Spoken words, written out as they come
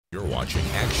You're watching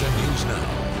Action News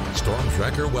Now. Storm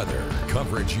Tracker weather.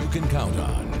 Coverage you can count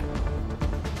on.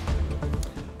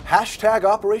 Hashtag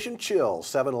Operation Chill.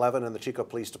 7-Eleven and the Chico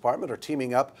Police Department are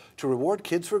teaming up to reward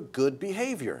kids for good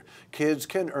behavior. Kids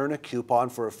can earn a coupon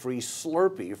for a free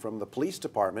Slurpee from the police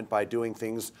department by doing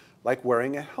things like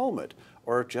wearing a helmet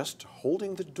or just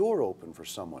holding the door open for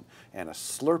someone. And a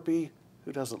Slurpee,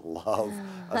 who doesn't love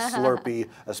a Slurpee,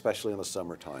 especially in the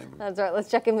summertime? That's right. Let's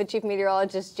check in with Chief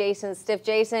Meteorologist Jason Stiff.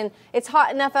 Jason, it's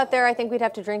hot enough out there. I think we'd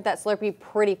have to drink that Slurpee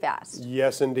pretty fast.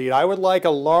 Yes, indeed. I would like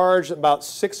a large, about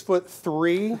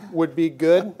 6'3" would be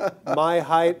good. My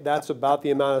height, that's about the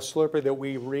amount of Slurpee that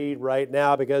we read right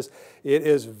now because it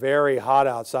is very hot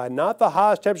outside. Not the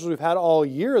hottest temperatures we've had all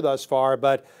year thus far,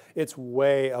 but it's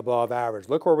way above average.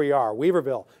 Look where we are.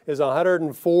 Weaverville is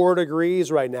 104 degrees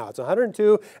right now. It's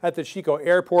 102 at the Chico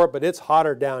Airport, but it's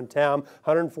hotter downtown.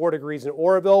 104 degrees in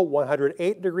Oroville,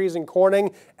 108 degrees in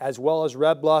Corning, as well as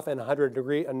Red Bluff, and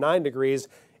 9 degrees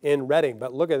in Reading.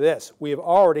 But look at this. We have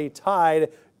already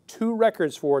tied two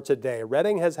records for today.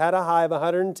 Reading has had a high of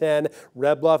 110.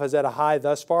 Red Bluff has had a high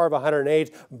thus far of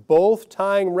 108, both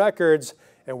tying records,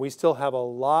 and we still have a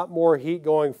lot more heat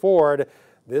going forward.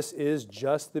 This is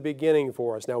just the beginning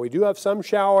for us. Now, we do have some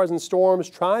showers and storms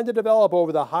trying to develop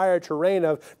over the higher terrain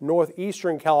of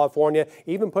northeastern California,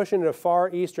 even pushing into far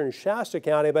eastern Shasta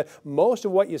County, but most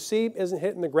of what you see isn't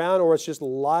hitting the ground, or it's just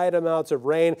light amounts of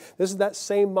rain. This is that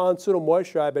same monsoonal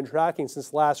moisture I've been tracking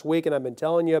since last week and I've been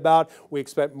telling you about. We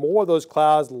expect more of those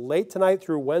clouds late tonight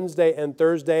through Wednesday and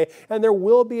Thursday, and there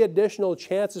will be additional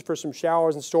chances for some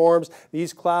showers and storms.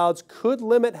 These clouds could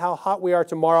limit how hot we are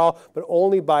tomorrow, but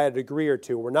only by a degree or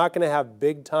two. We're not going to have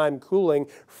big time cooling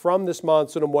from this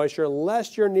monsoonal moisture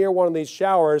unless you're near one of these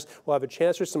showers. We'll have a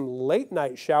chance for some late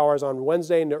night showers on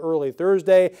Wednesday into early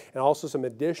Thursday, and also some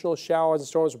additional showers and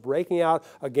storms breaking out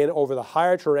again over the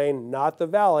higher terrain, not the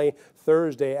valley,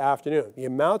 Thursday afternoon. The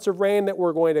amounts of rain that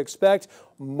we're going to expect,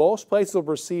 most places will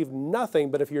receive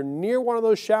nothing, but if you're near one of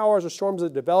those showers or storms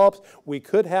that develops, we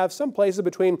could have some places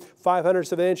between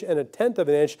 0.05 of an inch and 1/10 of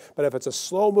an inch, but if it's a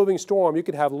slow moving storm, you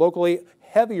could have locally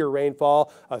heavier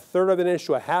rainfall, 1/3 of an inch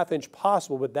to a 1/2 inch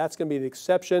possible, but that's going to be the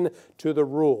exception to the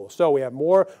rule. So we have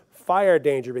more fire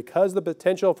danger because of the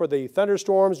potential for the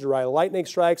thunderstorms, dry lightning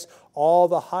strikes, all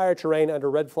the higher terrain under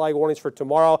red flag warnings for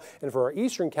tomorrow and for our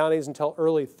eastern counties until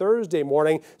early Thursday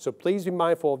morning. So please be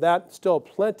mindful of that. Still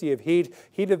plenty of heat.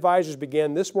 Heat advisories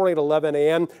began this morning at 11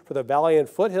 a.m. for the valley and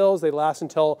foothills. They last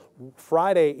until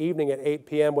Friday evening at 8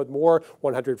 p.m. with more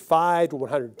 105 to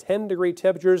 110 degree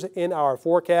temperatures in our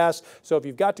forecast. So if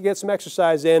you've got to get some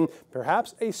exercise in,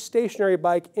 perhaps a stationary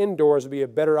bike indoors would be a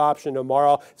better option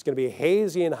tomorrow. It's going to be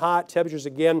hazy and hot. Temperatures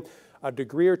again a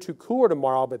degree or two cooler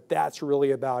tomorrow, but that's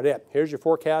really about it. Here's your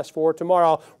forecast for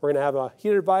tomorrow. We're going to have a heat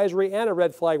advisory and a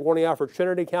red flag warning out for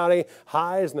Trinity County.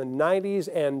 Highs in the 90s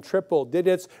and triple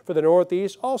digits for the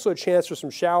northeast. Also a chance for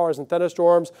some showers and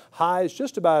thunderstorms. Highs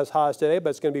just about as hot as today, but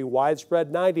it's going to be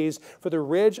widespread 90s. For the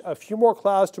ridge, a few more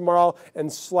clouds tomorrow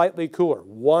and slightly cooler,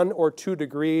 1 or 2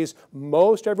 degrees.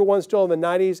 Most everyone's still in the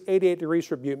 90s, 88 degrees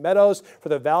for Butte Meadows. For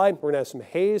the valley, we're going to have some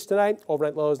haze tonight.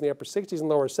 Overnight lows in the upper 60s and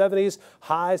lower 70s.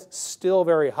 Highs still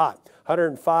very hot.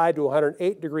 105 to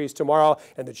 108 degrees tomorrow.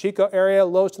 And the Chico area,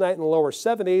 lows tonight in the lower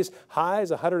 70s.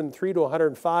 Highs 103 to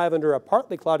 105 under a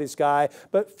partly cloudy sky,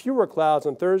 but fewer clouds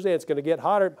on Thursday. It's going to get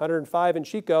hotter, 105 in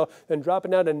Chico, then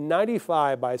dropping down to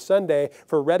 95 by Sunday.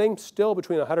 For Reading, still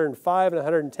between 105 and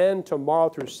 110 tomorrow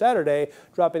through Saturday,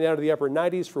 dropping down to the upper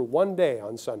 90s for one day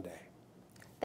on Sunday.